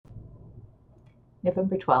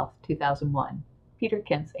November 12th, 2001. Peter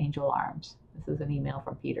Kent's Angel Arms. This is an email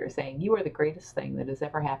from Peter saying, "You are the greatest thing that has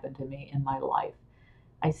ever happened to me in my life.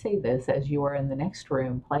 I say this as you are in the next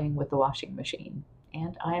room playing with the washing machine,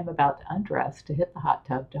 and I am about to undress to hit the hot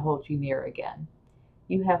tub to hold you near again.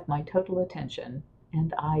 You have my total attention,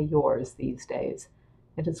 and I yours these days.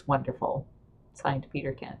 It is wonderful." Signed,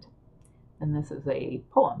 Peter Kent. And this is a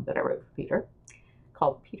poem that I wrote for Peter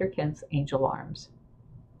called Peter Kent's Angel Arms.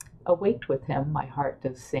 Awaked with him, my heart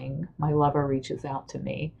does sing, my lover reaches out to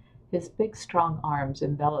me, his big strong arms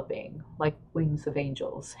enveloping, like wings of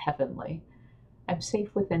angels, heavenly. I'm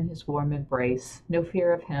safe within his warm embrace, no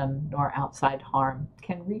fear of him nor outside harm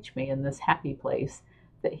can reach me in this happy place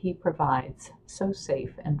that he provides, so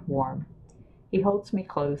safe and warm. He holds me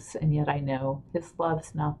close, and yet I know his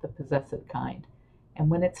love's not the possessive kind,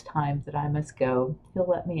 and when it's time that I must go, he'll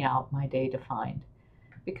let me out my day to find.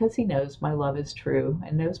 Because he knows my love is true,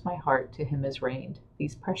 and knows my heart to him is reigned,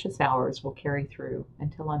 these precious hours will carry through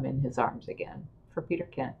until I'm in his arms again. For Peter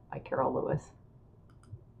Kent, by Carol Lewis.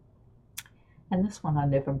 And this one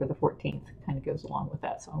on November the 14th kind of goes along with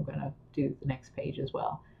that, so I'm going to do the next page as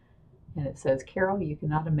well. And it says, "Carol, you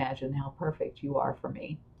cannot imagine how perfect you are for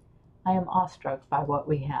me. I am awestruck by what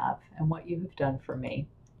we have and what you have done for me,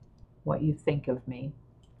 what you think of me.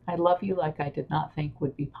 I love you like I did not think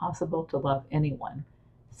would be possible to love anyone,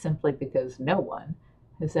 simply because no one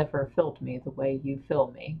has ever filled me the way you fill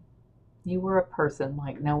me. You were a person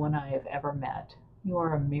like no one I have ever met. You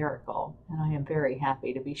are a miracle, and I am very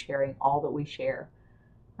happy to be sharing all that we share.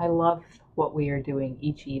 I love what we are doing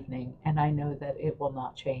each evening, and I know that it will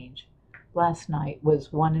not change. Last night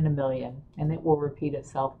was one in a million, and it will repeat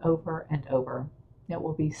itself over and over. It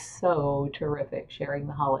will be so terrific sharing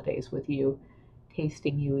the holidays with you,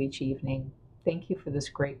 tasting you each evening. Thank you for this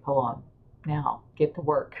great poem. Now, get to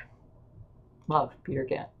work. Love, Peter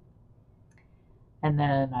Kent." And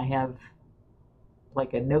then I have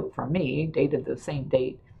like a note from me, dated the same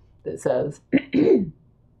date, that says,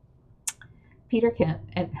 "Peter Kent,"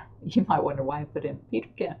 and you might wonder why I put in Peter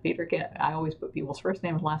Kent, Peter Kent. I always put people's first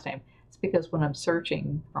name and last name. It's because when I'm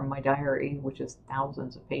searching from my diary, which is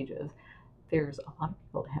thousands of pages, there's a lot of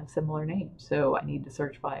people that have similar names, so I need to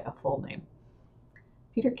search by a full name.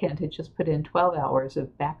 Peter Kent had just put in 12 hours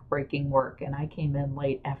of back-breaking work, and I came in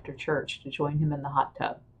late after church to join him in the hot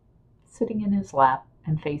tub. Sitting in his lap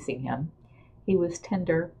and facing him, he was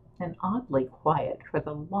tender and oddly quiet for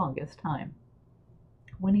the longest time.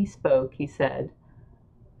 When he spoke, he said,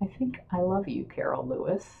 "I think I love you, Carol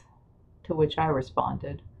Lewis," to which I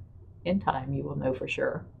responded, "In time you will know for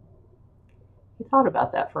sure." He thought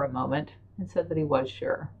about that for a moment and said that he was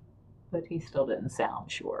sure, but he still didn't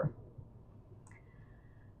sound sure.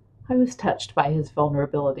 I was touched by his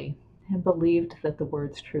vulnerability and believed that the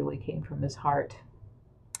words truly came from his heart.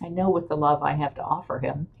 I know with the love I have to offer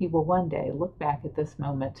him, he will one day look back at this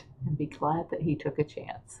moment and be glad that he took a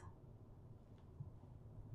chance.